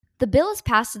The bill is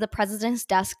passed to the president's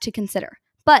desk to consider,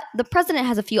 but the president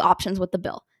has a few options with the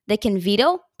bill. They can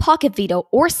veto, pocket veto,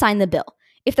 or sign the bill.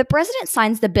 If the president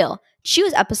signs the bill,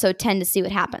 choose episode 10 to see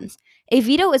what happens. A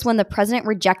veto is when the president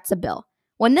rejects a bill.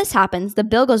 When this happens, the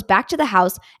bill goes back to the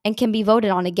House and can be voted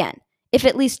on again. If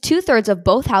at least 2/3 of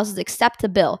both houses accept the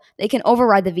bill, they can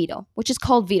override the veto, which is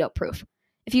called veto proof.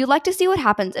 If you'd like to see what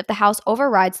happens if the House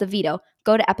overrides the veto,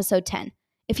 go to episode 10.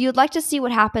 If you would like to see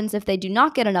what happens if they do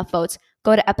not get enough votes,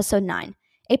 go to episode 9.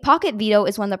 A pocket veto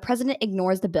is when the president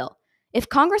ignores the bill. If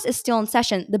Congress is still in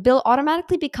session, the bill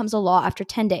automatically becomes a law after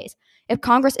 10 days. If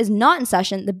Congress is not in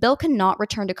session, the bill cannot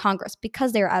return to Congress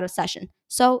because they are out of session,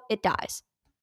 so it dies.